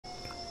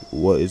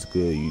What is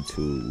good,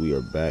 YouTube? We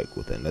are back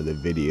with another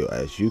video.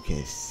 As you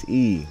can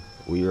see,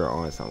 we are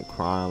on some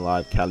crime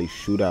live Cali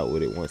shootout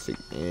with it once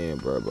again,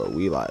 bro. But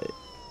we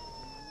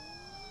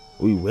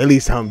really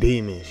some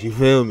demons. You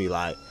feel me?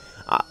 Like,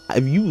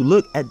 if you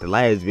look at the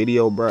last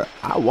video, bro,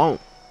 I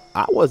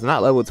was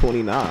not level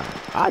 29.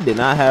 I did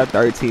not have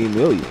 13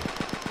 million.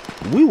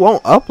 We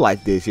won't up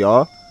like this,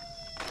 y'all.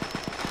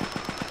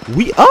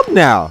 We up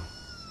now.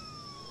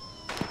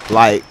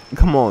 Like,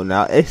 come on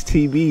now,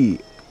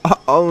 STB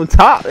on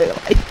top.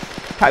 Like,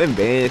 having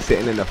bands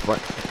sitting in the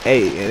front.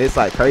 Hey, and it's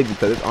like crazy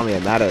because it's only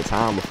a matter of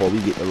time before we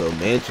get the little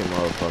mansion,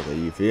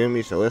 motherfucker. You feel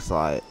me? So it's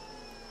like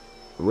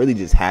really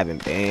just having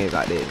bands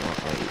out there,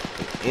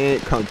 like,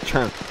 and come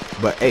churn.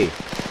 But hey,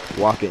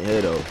 walking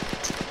here though,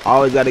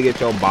 always gotta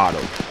get your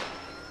bottle.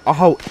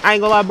 Oh, I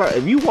ain't gonna lie, bro.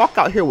 If you walk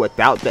out here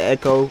without the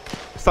echo,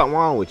 something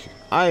wrong with you.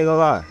 I ain't gonna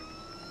lie.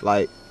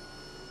 Like,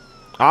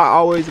 I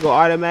always go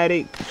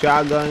automatic,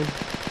 shotgun,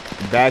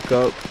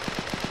 backup,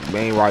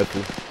 main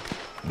rifle.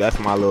 That's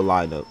my little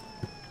lineup.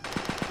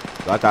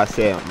 Like I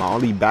said, my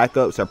only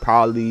backups are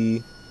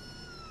probably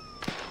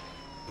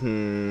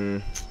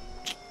the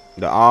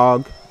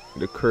AUG,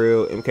 the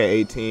Krill,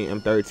 MK18,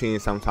 M13,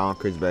 sometimes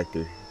Chris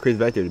Vector. Chris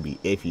Vector to be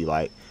iffy.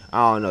 Like,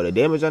 I don't know, the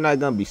damage on that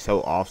gun be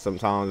so off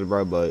sometimes,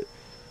 bro. But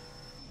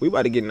we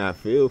about to get in that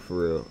field for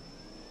real.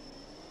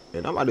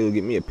 And I'm about to go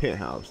get me a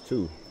penthouse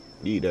too.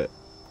 Need that.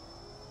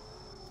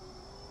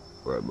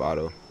 Red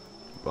bottle.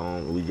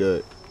 Boom. We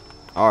good.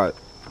 Alright.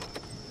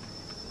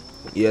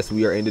 Yes,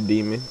 we are in the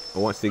demon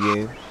once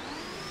again.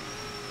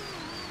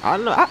 I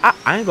don't know.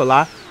 I ain't gonna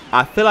lie.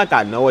 I feel like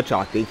I know what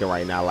y'all thinking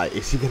right now. Like,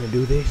 is he gonna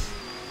do this?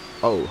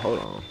 Oh, hold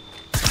on.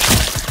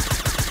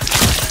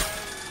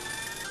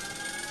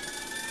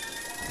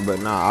 But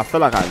nah, I feel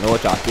like I know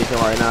what y'all thinking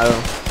right now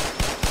though.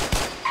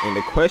 And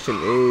the question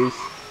is,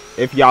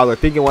 if y'all are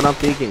thinking what I'm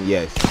thinking,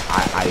 yes,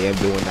 I am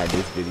doing that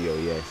this video.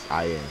 Yes,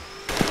 I am.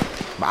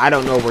 But I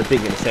don't know if we're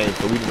thinking the same,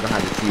 so we just gonna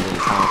have to see when the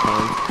time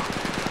comes.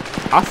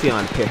 I'll see you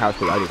on the penthouse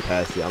because I just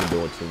passed it. I'm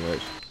doing too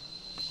much.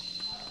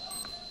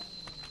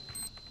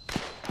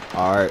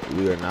 Alright,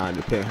 we are now in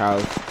the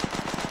penthouse.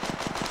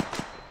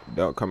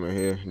 Don't come in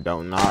here.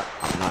 Don't knock.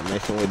 I'm not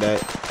messing with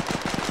that.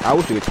 I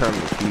wish you could turn the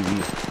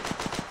TV.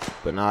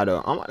 But nah,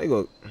 though.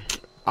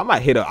 I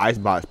might hit an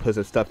icebox, put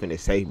some stuff in the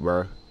safe,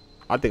 bro.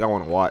 I think I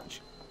want to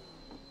watch.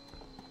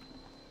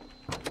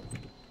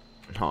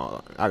 Hold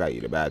on. I gotta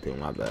use the bathroom.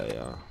 My bad,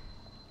 y'all.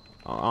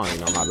 Oh, I don't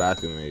even know my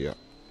bathroom is, y'all.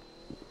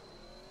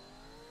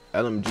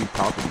 LMG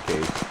property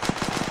case.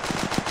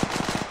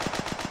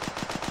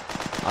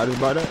 I just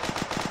bought that.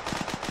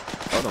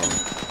 Hold on.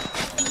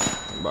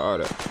 I bought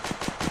that.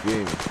 You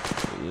feel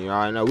me? You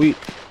already know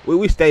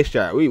we stay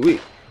strapped. We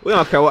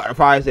don't care what the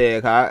price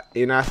is, cause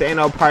you know what I'm saying,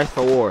 no price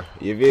for war.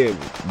 You feel me?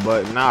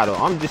 But nah though,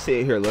 I'm just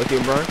sitting here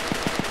looking, bro.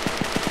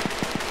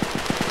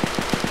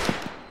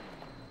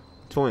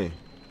 20.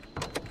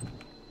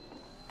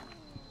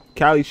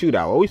 Cali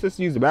shootout. What we supposed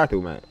to use the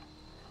bathroom at?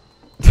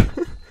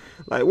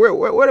 Like,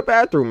 where the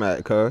bathroom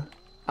at, cuz?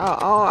 I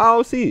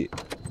don't see it.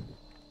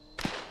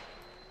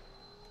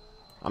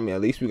 I mean,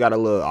 at least we got a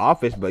little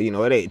office, but you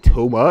know, it ain't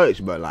too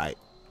much, but like,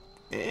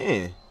 bro, I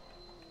ain't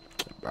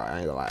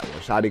gonna lie. When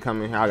Shotty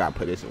come in here, I gotta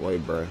put this away,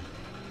 bro.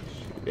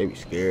 They be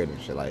scared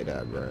and shit like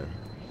that, bro.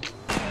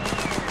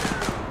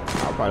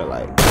 I'll probably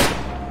like,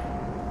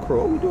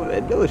 Crow, what we doing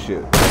at that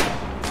dealership?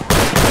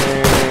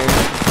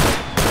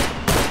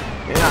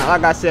 Man,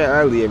 like I said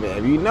earlier, man,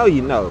 if you know,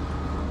 you know.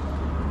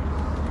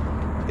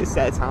 It's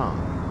that time.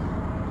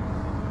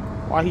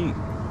 Why he?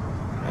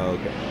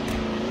 Okay.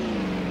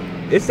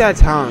 It's that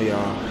time,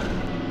 y'all.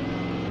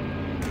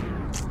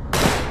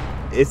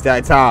 It's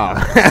that time.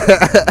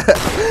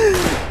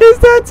 It's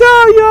that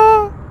time,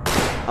 y'all.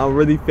 I'm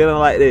really feeling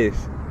like this.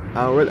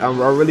 I'm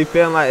really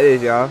feeling like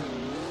this, y'all.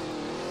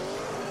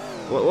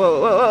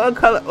 What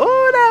color?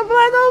 Oh, that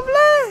black on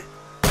black.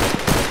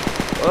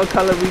 What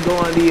color we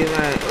going these,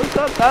 man?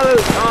 What color?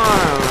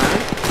 Oh, man.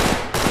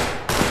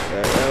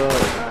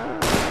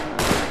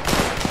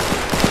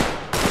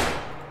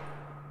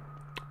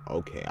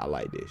 Okay, I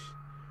like this.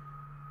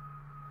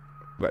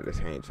 But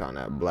this ain't trying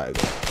that black.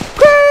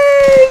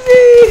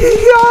 Crazy!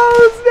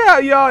 Yo,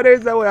 snap, y'all.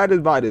 There's no way I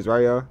just bought this,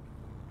 right, y'all?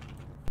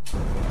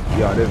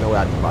 Yo, there's no way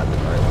I just bought this,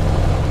 right?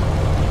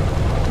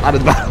 I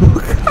just bought it.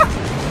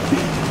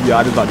 Yo,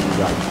 I just bought this,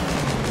 guys.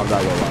 I'm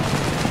not gonna lie.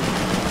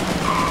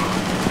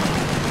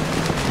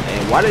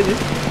 And why did this?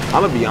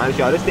 I'm gonna be honest,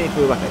 y'all. This thing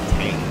feels like a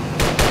tank.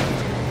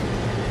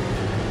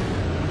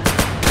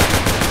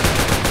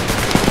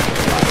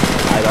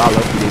 I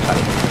love you. Try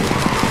to.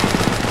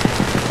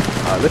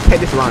 Let's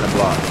take this around the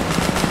block.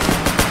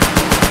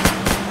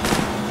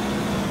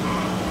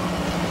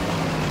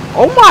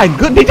 Oh my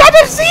god, did y'all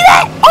just see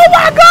that? Oh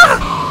my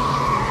god!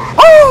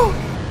 Oh,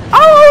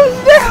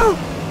 snap!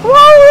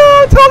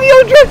 Whoa,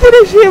 Tokyo drifted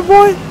this shit,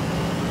 boy!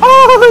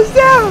 Oh,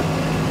 snap!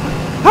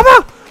 How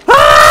about?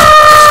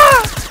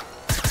 Ah!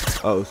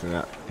 Oh,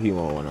 snap. He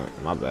won't want to.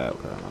 My bad,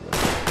 okay, my bad.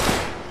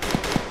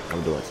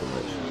 I'm doing too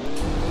much.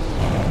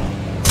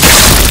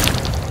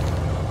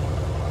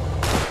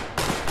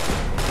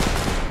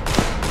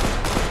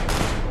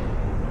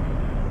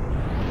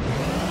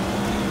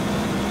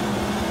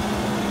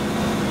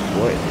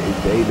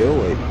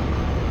 doing?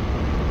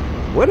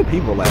 Where the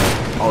people at?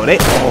 Oh, they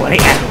acting over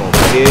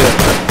here.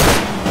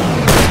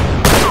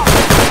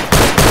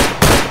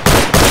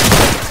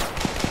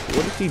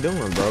 What is he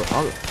doing, bro?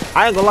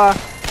 I ain't gonna lie.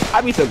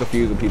 I be so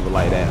confused with people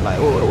like that. Like,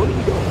 what are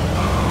you doing?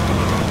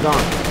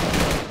 Gone.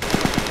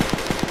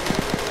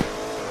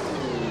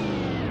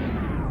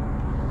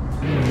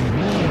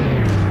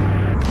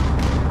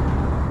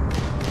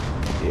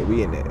 Yeah,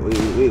 we in there.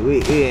 We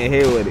in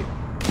here with it.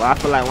 But I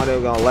feel like one of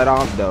them gonna let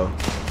off though,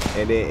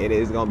 and then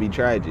it's gonna be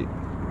tragic.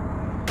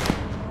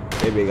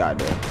 They big got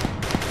the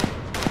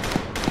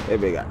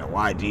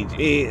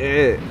YGG.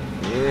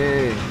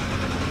 Yeah.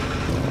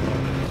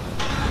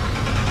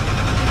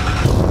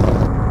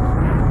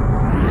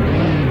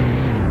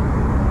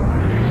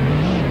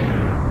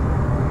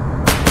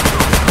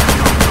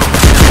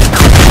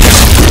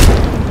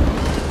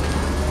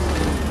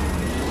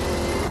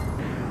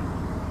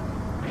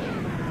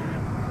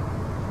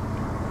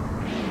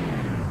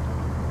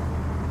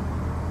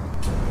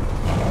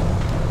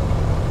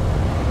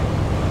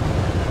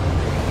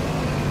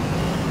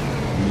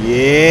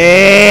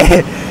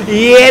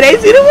 Yeah, they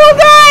see the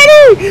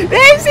Bugatti!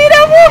 They see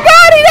the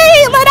Bugatti! They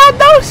ain't let out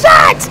those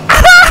shots!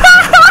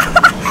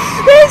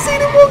 They see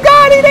the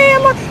Bugatti!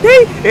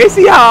 They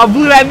see how I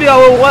blew that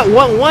bill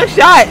with one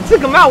shot.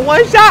 Took him out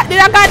one shot, then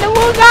I got the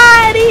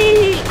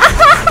Bugatti!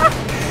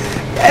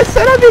 Yeah, so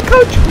that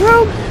become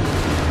Trump!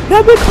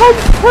 That become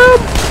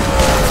Trump!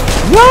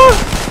 Yeah!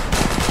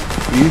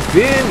 You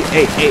feel me?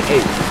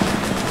 Hey.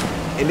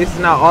 And this is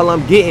not all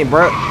I'm getting,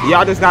 bro.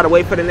 Y'all just gotta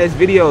wait for the next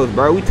videos,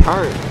 bro. We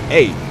turn.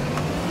 Hey.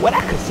 Where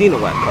that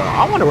casino at, cuz?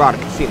 I want to ride a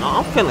casino.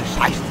 I'm feeling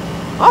shiesty.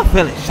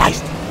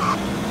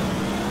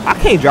 I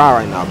can't drive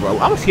right now, bro. I'm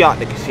gonna see y'all at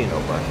the casino,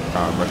 bro.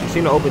 Bro.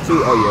 Casino open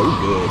too? Oh, yeah, we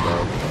good, bro.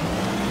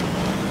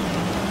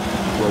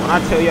 Bro, when I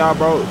tell y'all,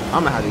 bro,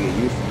 I'm gonna have to get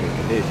used to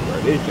this,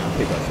 bro. This jump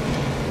pick us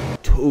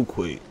too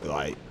quick.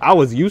 Like, I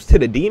was used to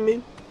the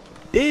demon.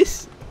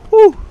 This,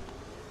 whew.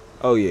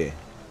 Oh, yeah.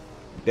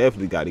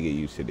 Definitely got to get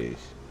used to this.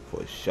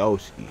 For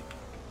showski.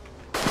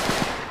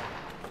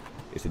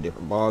 It's a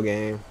different ball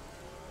game.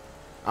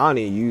 I don't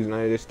even use none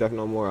of this stuff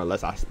no more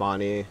unless I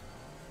spawn in.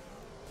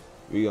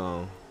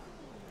 I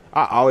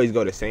always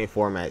go the same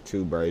format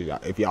too, bro.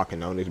 If y'all can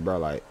know this, bro,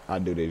 like I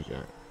do this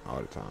junk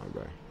all the time,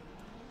 bro.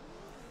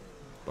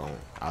 Boom.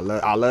 I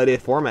love this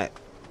format.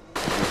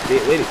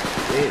 Fit with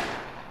it.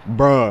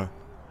 Bruh.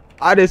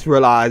 I just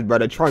realized, bro,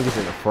 the trunk is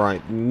in the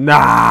front.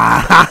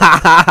 Nah.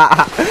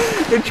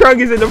 The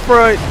trunk is in the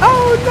front.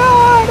 Oh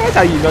no. That's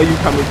how you know you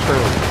coming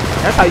trim.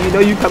 That's how you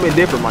know you coming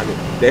different, my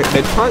nigga.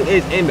 The trunk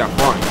is in the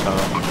front,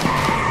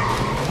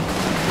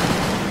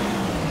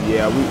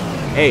 yeah,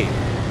 hey,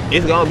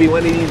 it's gonna be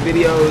one of these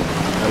videos,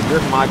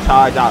 drift my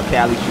charge out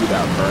Cali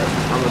shootout, bro.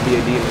 I'm gonna be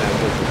a demon at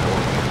this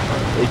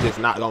one. It's just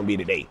not gonna be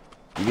today.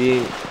 You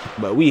mean?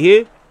 But we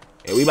here,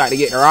 and we about to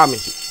get the robbing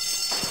shit.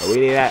 So we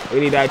need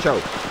that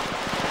choke.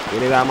 We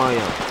need that money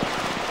on.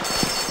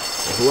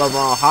 And whoever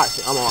on hot,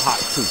 I'm on hot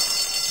too.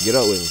 Get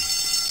up with me.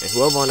 And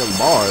whoever on them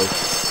bars,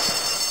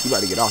 you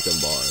about to get off them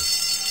bars.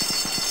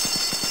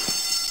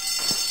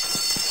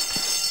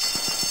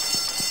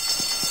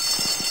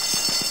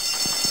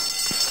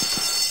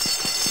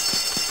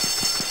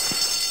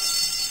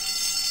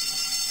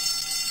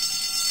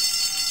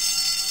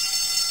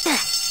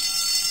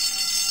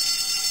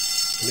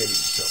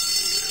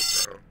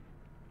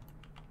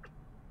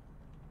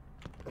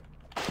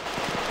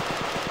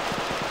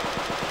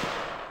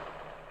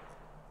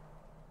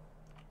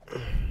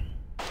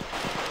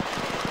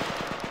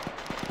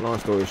 Long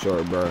story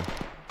short, bro,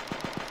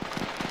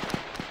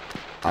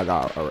 I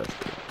got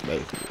arrested,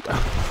 basically,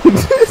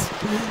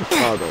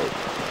 bro.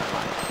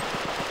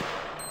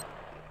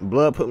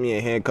 Blood put me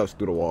in handcuffs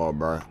through the wall,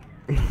 bro.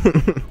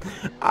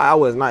 I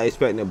was not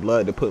expecting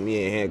blood to put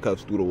me in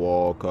handcuffs through the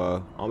wall, cuz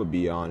I'm gonna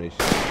be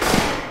honest.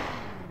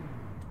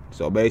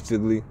 So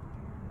basically,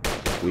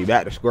 we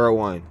back to square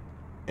one,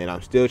 and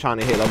I'm still trying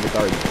to hit level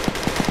 30,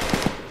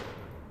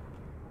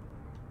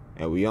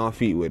 and we on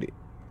feet with it.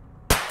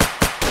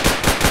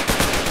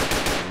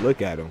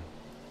 Look at him.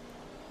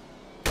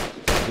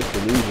 Just to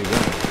lose your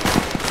gun.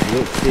 You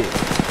look sick.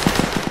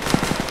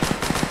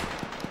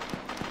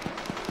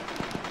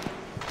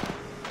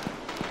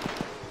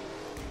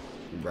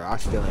 Bro, I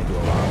still ain't do a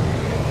lot.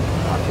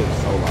 I feel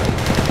so like.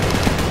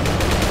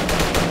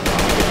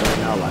 Right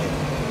now, like,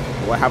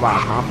 what have I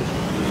accomplished?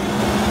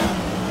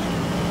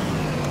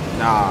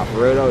 Nah,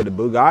 for real though, the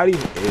Bugatti,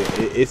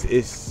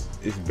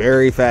 it's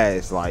very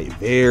fast. Like,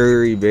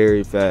 very,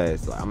 very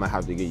fast. Like, I'm gonna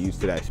have to get used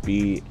to that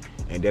speed.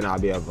 And then I'll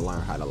be able to learn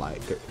how to,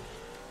 like,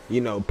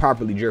 you know,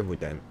 properly drift with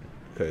that.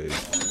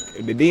 Cause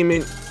the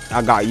demon,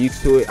 I got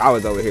used to it. I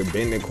was over here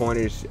bending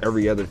corners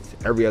every other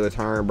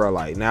turn, bro.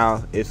 Like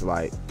now, it's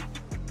like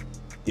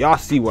y'all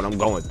see what I'm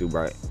going through,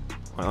 bro.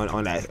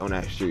 On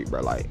that street,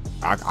 bro. Like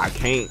I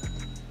can't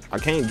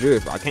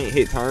drift. I can't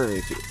hit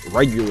turns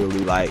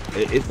regularly. Like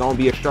it's gonna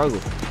be a struggle.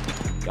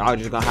 Y'all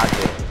just gonna have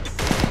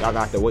to. Y'all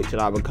got to wait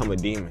till I become a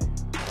demon.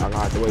 Y'all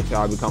gonna have to wait till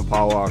I become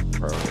Paul Walker,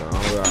 bro.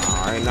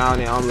 Right now,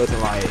 I'm looking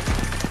like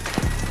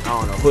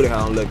don't know who the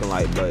hell I'm looking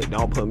like, but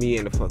don't put me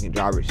in the fucking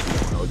driver's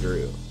seat on no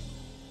drill.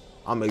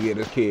 I'm gonna get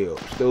us killed.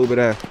 Stupid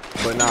ass.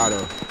 But nah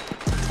though.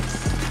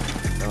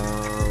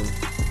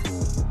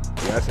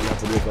 Yeah, that's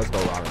enough of this. Let's go,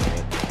 Robert,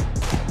 man.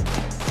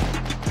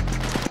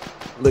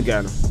 Look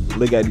at him.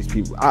 Look at these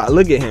people.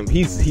 Look at him.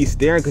 He's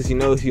staring because he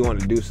knows he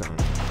wants to do something.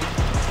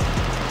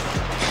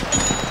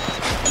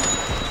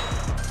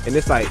 And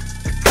it's like,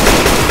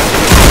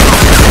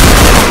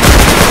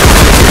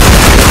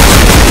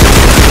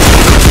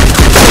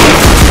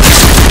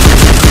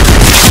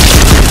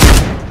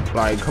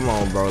 come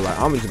on, bro. Like,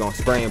 I'm just gonna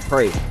spray and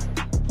pray.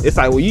 It's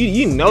like, well,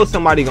 you know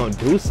somebody gonna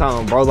do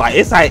something, bro. Like,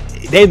 it's like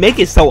they make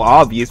it so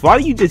obvious. Why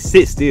do you just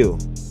sit still?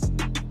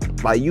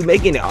 Like, you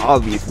making it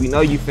obvious. We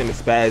know you finna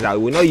spaz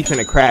out. We know you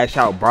finna crash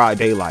out broad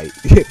daylight.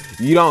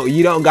 you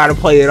don't gotta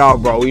play it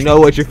off, bro. We know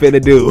what you're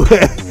finna do.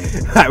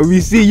 Like, we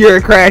see you're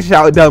a crash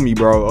out dummy,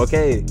 bro.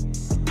 Okay,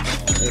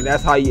 and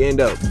that's how you end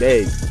up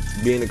dead,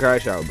 being a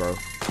crash out, bro.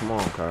 Come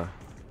on, car.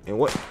 And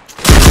what?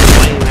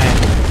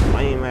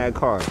 Lame ass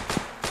car.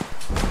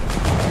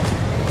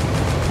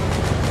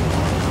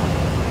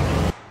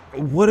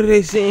 What are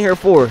they sitting here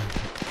for?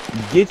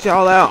 Get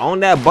y'all out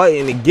on that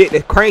button and get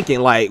it cranking.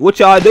 Like, what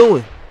y'all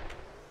doing?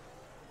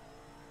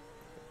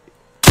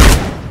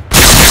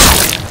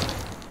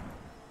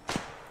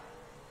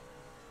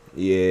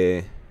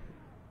 Yeah.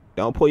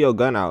 Don't pull your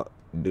gun out.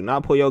 Do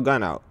not pull your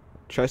gun out.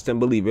 Trust and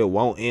believe it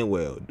won't end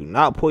well. Do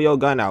not pull your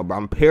gun out, bro.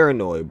 I'm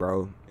paranoid,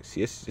 bro.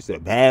 See, it's just a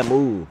bad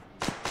move.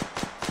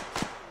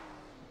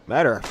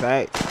 Matter of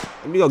fact,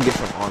 let me go get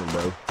some on him,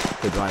 bro.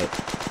 Cause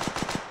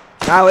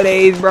like,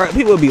 nowadays, bro,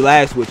 people be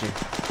lag switching.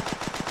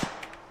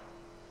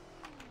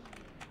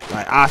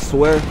 Like, I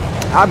swear,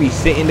 I'll be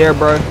sitting there,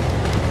 bro.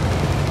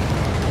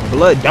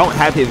 Blood don't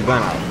have his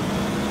gun out.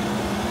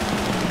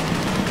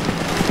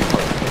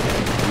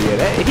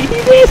 Yeah, he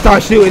did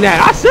start shooting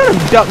that. I should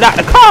have jumped out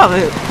the car,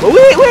 but we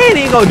ain't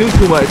even gonna do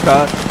too much,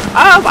 cuz.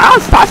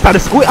 I started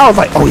squeak. I was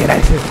like, oh yeah,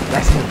 that's him.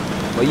 That's him.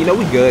 But you know,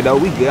 we good though.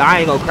 We good. I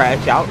ain't gonna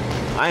crash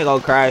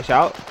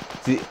out.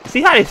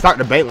 See how they start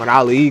the bait when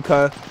I leave,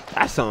 cuz?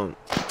 That's some.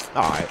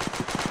 Alright.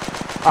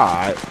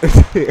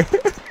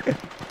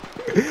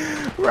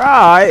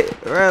 Right.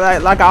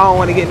 Like I don't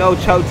want to get no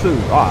choke too.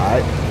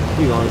 Alright.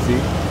 We gonna see.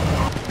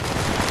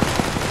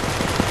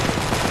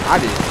 I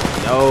just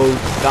know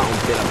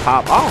something's gonna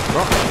pop off,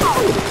 bro.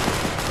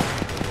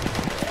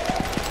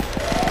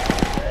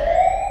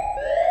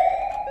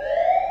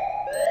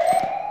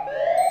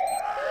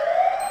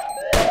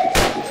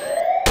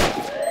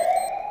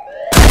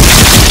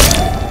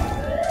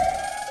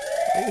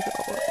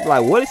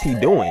 Like, what is he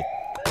doing?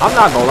 I'm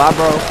not gonna lie,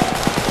 bro.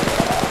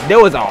 There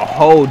was a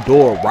whole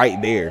door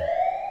right there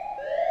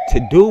to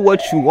do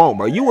what you want,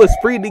 bro. You was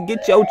free to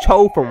get your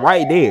cho from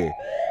right there,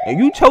 and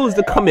you chose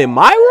to come in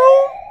my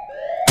room.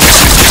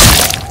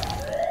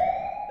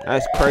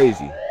 That's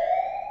crazy.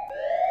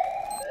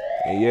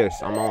 And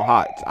yes, I'm on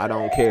hot. I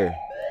don't care.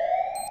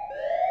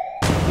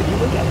 Did you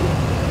look at me?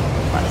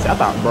 Like, see, I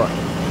thought, bro,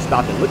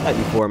 stop and look at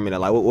me for a minute.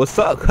 Like, what's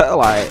up?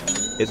 Like,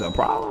 it's a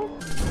problem?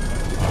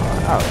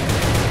 Oh.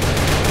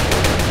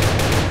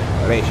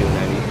 They ain't shooting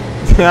at me.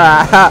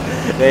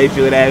 They ain't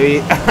shooting at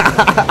me.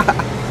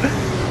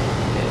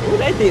 Who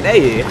they think they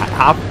is?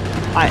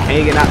 Like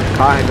hanging out the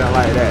car and stuff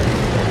like that.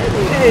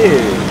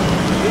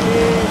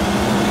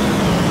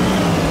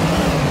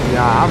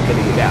 Nah, I'm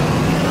finna get that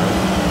Humvee, bro.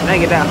 When I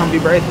get that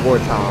Humvee, bro, it's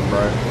wartime,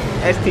 bro.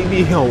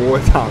 STB on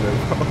wartime, bro.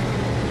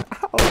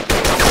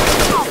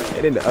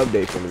 It in the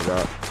update for me, bro.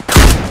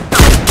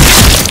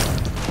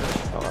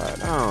 Alright,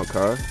 down,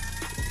 cuz.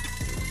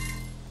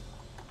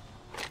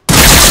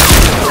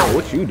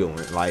 What you doing?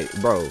 Like,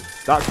 bro,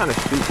 stop trying to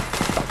shoot.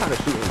 Stop trying to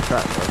shoot in the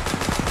trap, bro.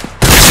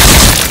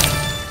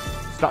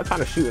 Stop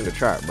trying to shoot in the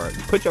trap, bro.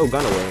 Put your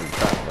gun away in the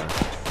trap, bro.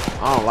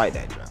 I don't like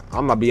that, bro.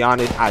 I'm gonna be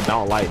honest, I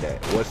don't like that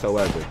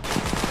whatsoever.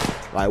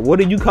 Like, what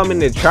are you coming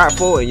to the trap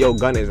for and your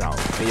gun is out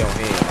in your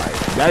hand?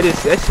 Like,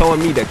 that's showing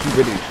me that you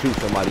really shoot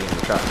somebody in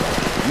the trap, bro.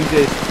 You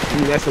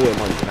messing with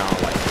money, and I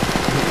don't like it.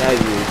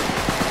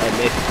 That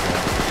message, bro.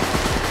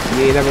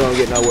 You ain't never gonna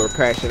get nowhere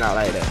crashing out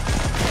like that.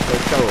 For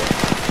sure.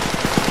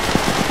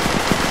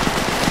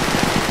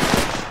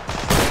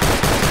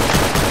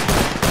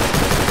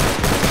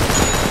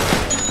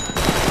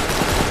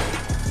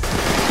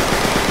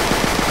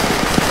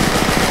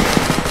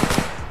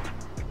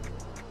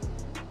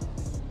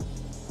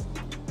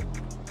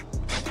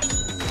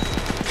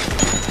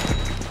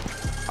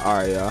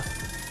 Alright, y'all.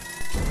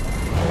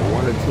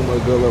 1 or 2 more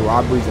good little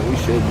robberies and we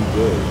should be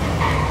good.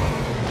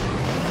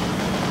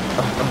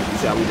 You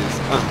see how we just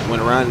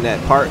went around in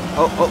that part?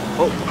 Oh,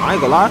 I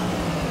ain't gonna lie.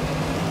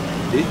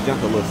 This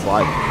junk a little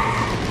sliding.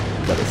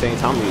 But at the same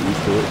time, we get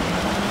used to it.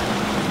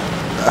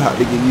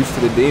 They get used to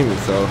the demon,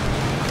 so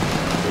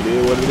it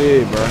is what it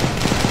is, bro.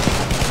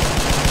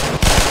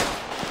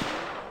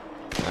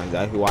 That's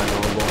exactly why I know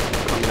I'm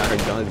coming out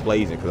here guns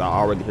blazing, because I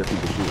already hear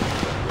people shooting.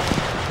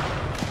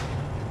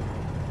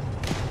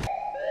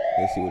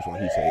 Let's see which one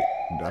he take.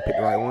 Did I pick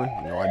the right one?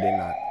 No, I did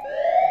not.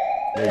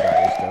 They got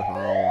this stuff. I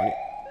don't want it.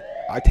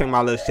 I take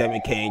my little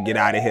 7K and get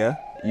out of here.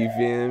 You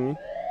feel me?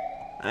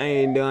 I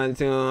ain't doing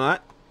too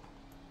much.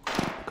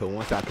 Cause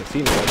once I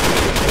casino, you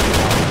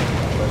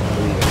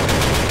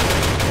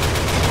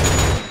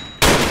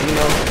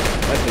know,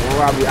 that's the one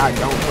robbery I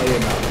don't play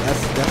about.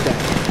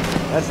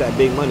 That's that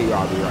big money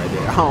robbery right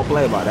there. I don't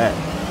play about that.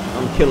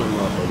 I'm killing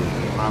motherfuckers.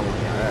 I want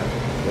that.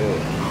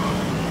 Good.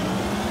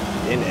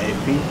 In the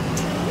AP,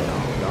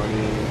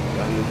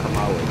 don't even come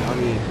out with.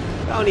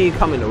 Don't even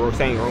come in the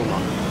same room.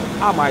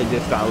 I might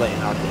just start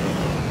letting out the.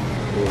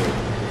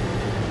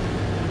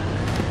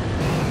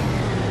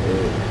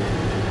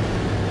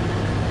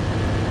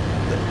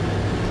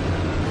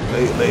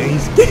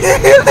 He's scared.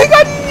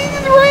 He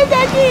just ran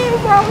back in,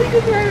 bro. He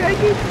just ran back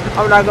in.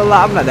 I'm not gonna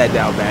lie, I'm not that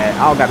down bad.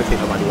 I don't gotta take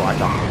nobody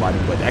watch on nobody,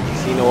 but that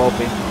casino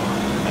open,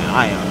 and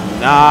I am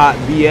not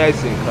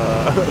BSing,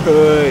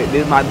 cuz.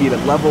 This might be the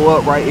level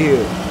up right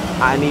here.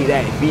 I need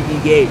that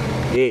VD gate.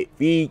 Yeah,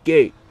 VD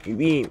gate. You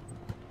mean?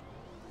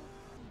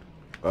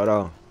 But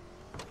I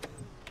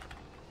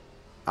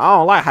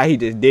don't like how he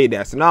just did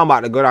that. So now I'm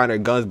about to go down there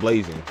guns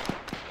blazing.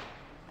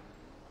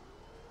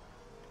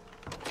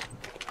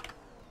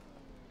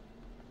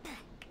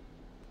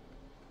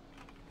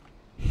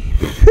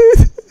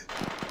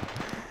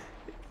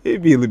 It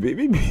be a little bit.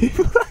 It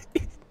be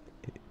like,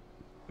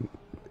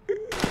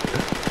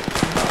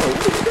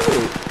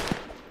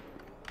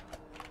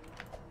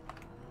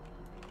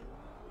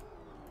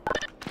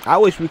 I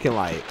wish we can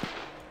like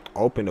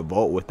open the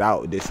vault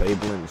without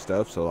disabling the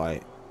stuff. So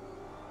like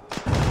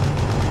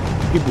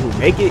people who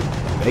make it,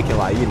 they can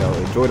like, you know,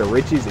 enjoy the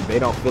riches. If they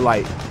don't feel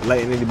like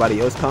letting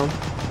anybody else come,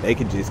 they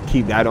can just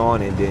keep that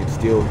on and then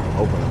still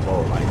open the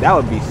vault. Like that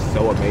would be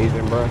so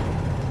amazing, bro.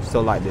 So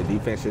like the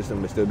defense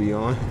system would still be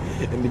on,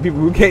 and the people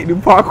who can't do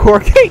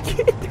parkour can't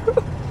get through.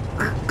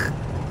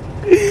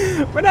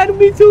 But that'd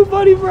be too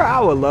funny, bro. I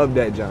would love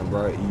that jump,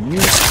 bro. You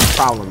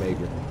problem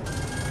maker.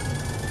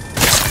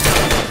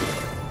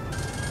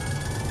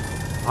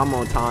 I'm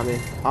on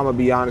timing. I'm gonna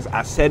be honest.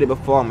 I said it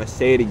before. I'm gonna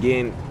say it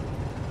again.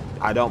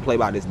 I don't play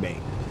by this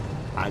bank.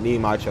 I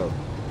need my choke.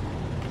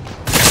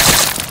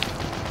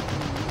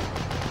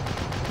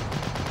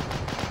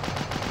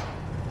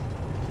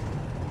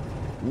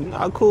 You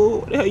not cool?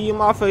 What the hell you in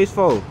my face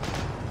for?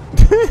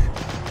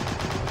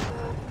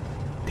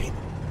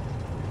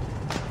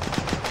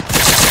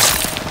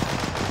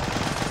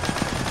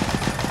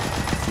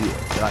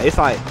 Yeah, it's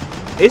like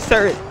it's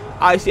certain.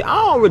 I see. I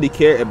don't really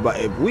care, but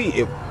if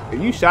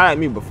you shot at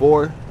me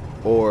before,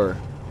 or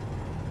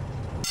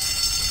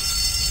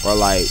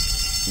like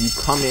you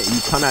come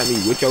at me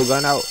with your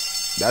gun out,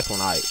 that's when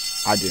I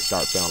just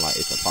start feeling like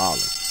it's a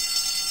problem.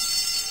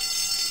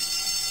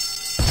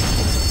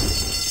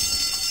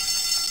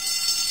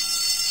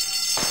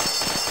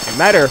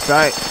 Matter of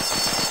fact,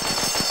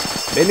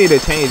 they need to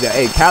change that.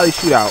 Hey, Cali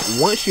shootout.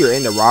 Once you're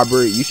in the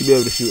robbery, you should be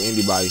able to shoot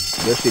anybody.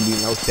 There should be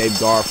no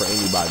safeguard for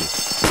anybody.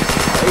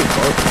 Hey,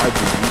 both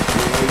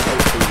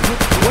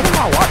what am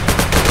I watching?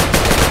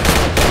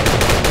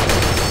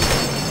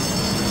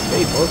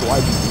 They both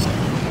white people.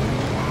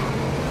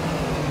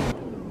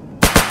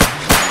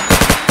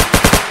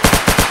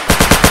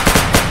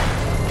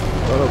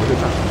 Over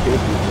here trying to kill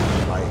people.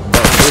 Like,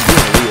 bro, they're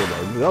being weird,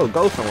 bro.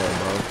 Go somewhere,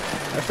 bro.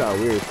 That's all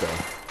weird stuff.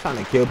 Trying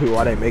to kill people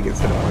while they make it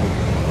to the money.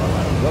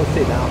 Like, go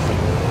sit down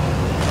somewhere.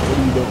 What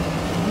are you doing?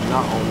 You're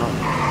not on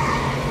nothing.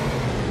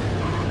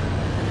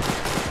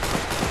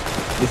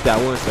 It's that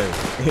one serve.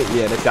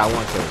 Yeah, that's that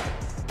one serve.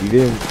 You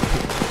didn't.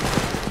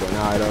 But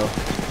nah, though.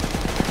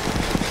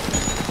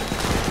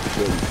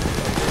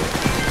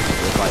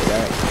 Just like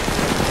that.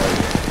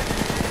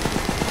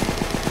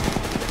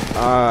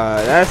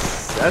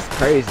 That's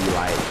crazy.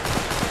 Like,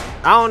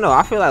 I don't know.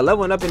 I feel like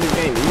leveling up in this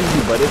game is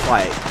easy, but it's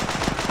like,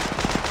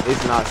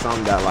 it's not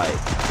something that like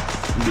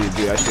you just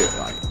do that shit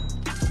like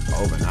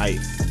overnight.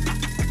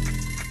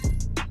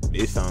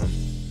 It's something,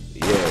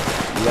 yeah.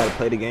 You gotta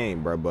play the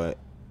game, bro. But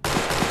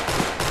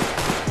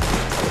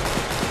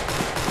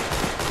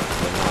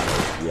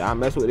yeah, I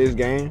mess with this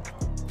game.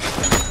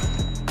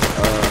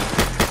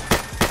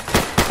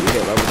 You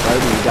hit level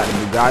 30. You got the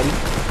Bugatti.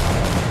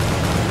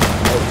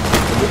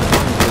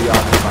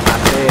 Like I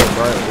said,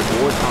 bro, it's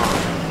wartime.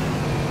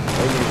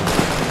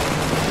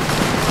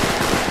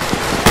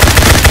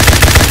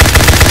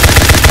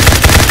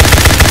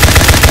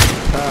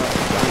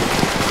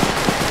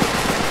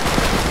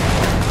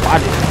 I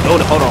just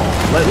hold on.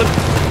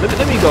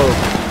 Let me go.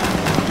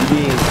 You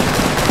being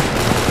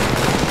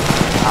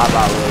how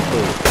about real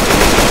quick?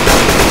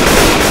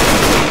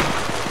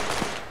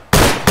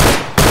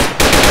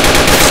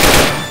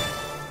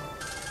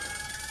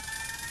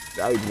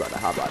 Now you about to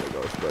hop out and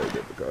go straight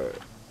get the card.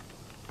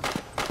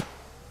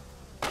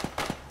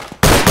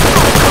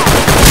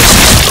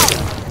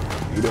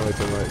 You doing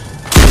too much.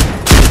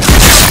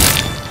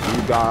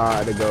 You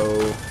gotta go.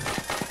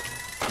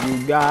 You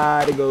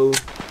gotta go.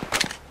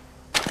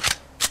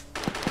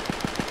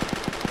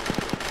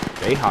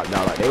 They hopped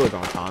out like they was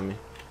on timing.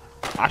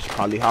 I should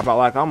probably hop out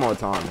like I'm on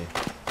timing.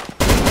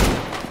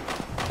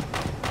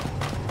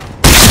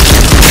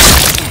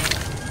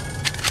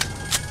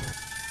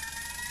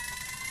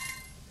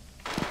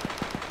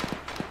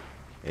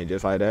 And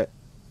just like that,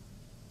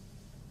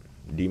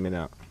 demon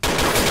out.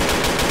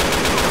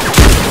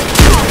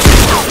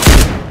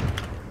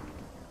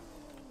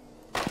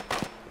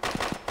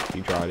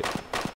 You tried it.